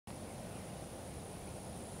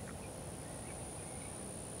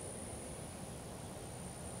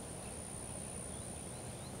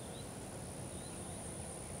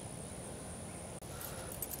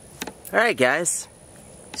Alright guys,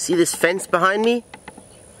 see this fence behind me?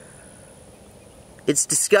 It's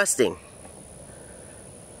disgusting.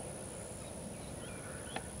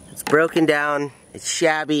 It's broken down, it's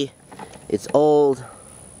shabby, it's old.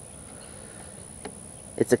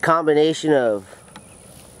 It's a combination of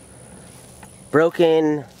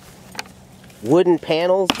broken wooden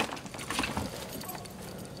panels,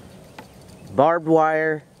 barbed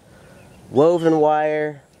wire, woven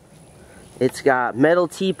wire. It's got metal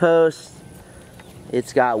T-posts,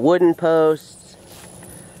 it's got wooden posts,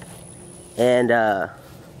 and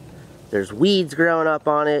there's weeds growing up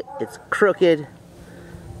on it. It's crooked.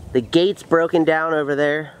 The gate's broken down over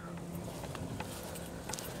there.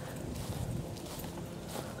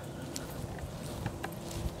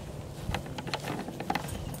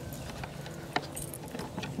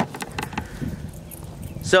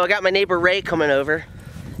 So I got my neighbor Ray coming over,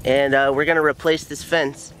 and we're gonna replace this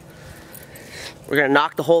fence. We're gonna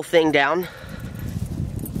knock the whole thing down.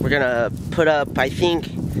 We're gonna put up, I think,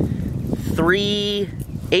 3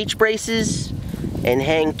 H-braces and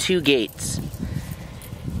hang 2 gates.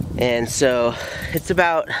 And so it's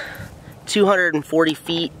about 240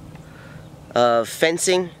 feet of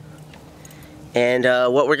fencing. And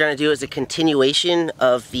what we're gonna do is a continuation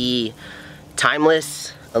of the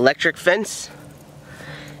timeless electric fence.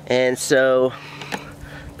 And so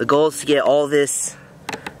the goal is to get all this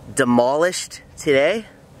demolished today.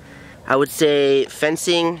 I would say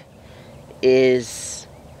fencing is,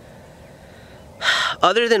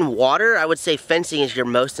 other than water, I would say fencing is your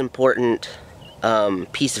most important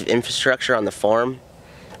piece of infrastructure on the farm,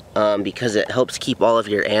 because it helps keep all of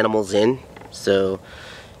your animals in. So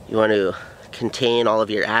you want to contain all of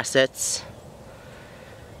your assets,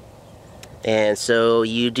 and so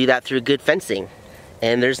you do that through good fencing.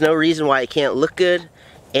 And there's no reason why it can't look good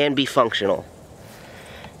and be functional.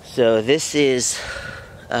 So this is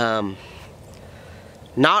not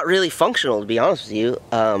really functional, to be honest with you.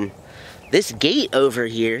 This gate over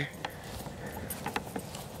here,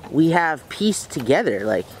 we have pieced together.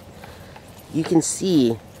 Like, you can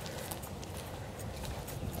see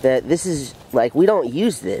that this is, like, we don't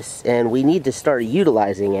use this, and we need to start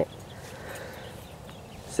utilizing it.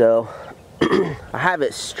 So I have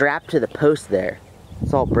it strapped to the post there.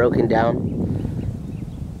 It's all broken down.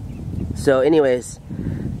 So anyways,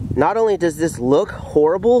 not only does this look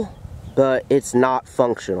horrible, but it's not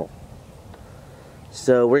functional.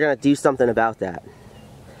 So we're gonna do something about that.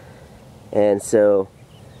 And so,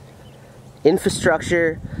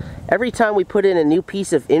 infrastructure, every time we put in a new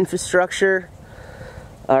piece of infrastructure,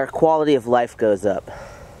 our quality of life goes up.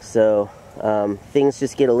 So things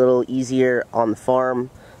just get a little easier on the farm.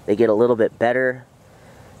 They get a little bit better.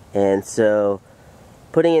 And so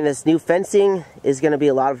putting in this new fencing is going to be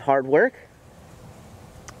a lot of hard work,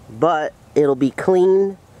 but it'll be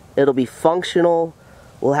clean, it'll be functional.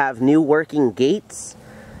 We'll have new working gates.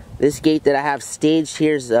 This gate that I have staged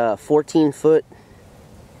here is 14 foot,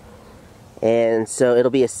 and so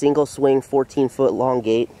it'll be a single swing 14 foot long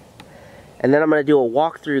gate. And then I'm going to do a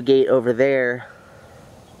walk-through gate over there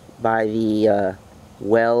by the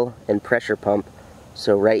well and pressure pump.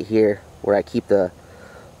 So right here where I keep the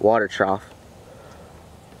water trough.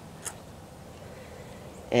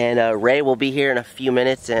 And Ray will be here in a few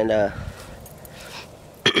minutes, and I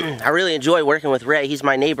really enjoy working with Ray. He's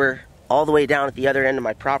my neighbor all the way down at the other end of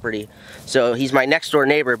my property. So he's my next door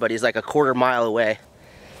neighbor, but he's like a quarter mile away.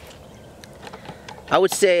 I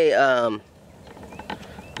would say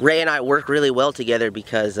Ray and I work really well together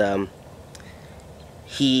because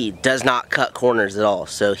he does not cut corners at all.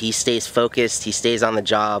 So he stays focused, he stays on the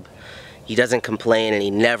job, he doesn't complain, and he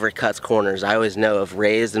never cuts corners. I always know if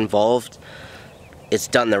Ray is involved, it's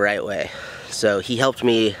done the right way. So he helped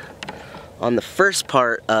me on the first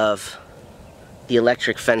part of the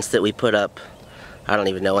electric fence that we put up. I don't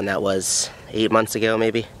even know when that was, 8 months ago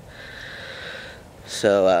maybe.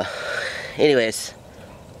 So anyways,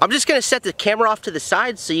 I'm just gonna set the camera off to the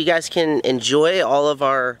side so you guys can enjoy all of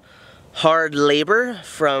our hard labor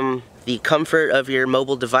from the comfort of your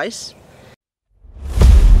mobile device.